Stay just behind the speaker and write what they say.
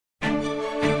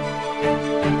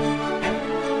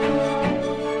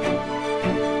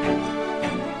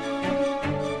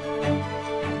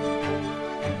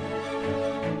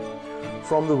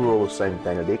From the Rule of Saint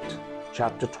Benedict,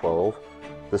 Chapter 12,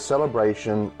 the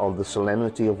celebration of the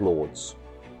Solemnity of Lauds.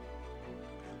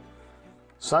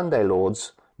 Sunday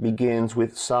Lauds begins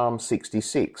with Psalm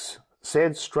 66,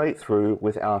 said straight through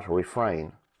without a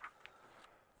refrain.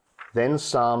 Then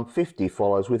Psalm 50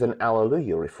 follows with an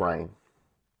Alleluia refrain.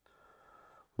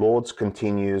 Lauds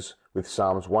continues with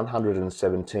Psalms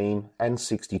 117 and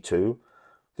 62,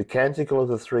 the Canticle of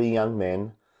the Three Young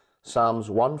Men, Psalms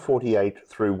 148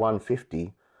 through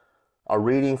 150, a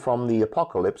reading from the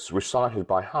Apocalypse recited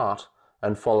by heart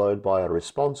and followed by a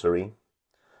responsory,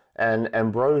 an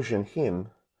Ambrosian hymn,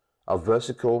 a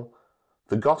versicle,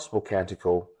 the Gospel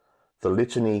Canticle, the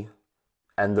Litany,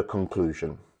 and the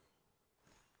conclusion.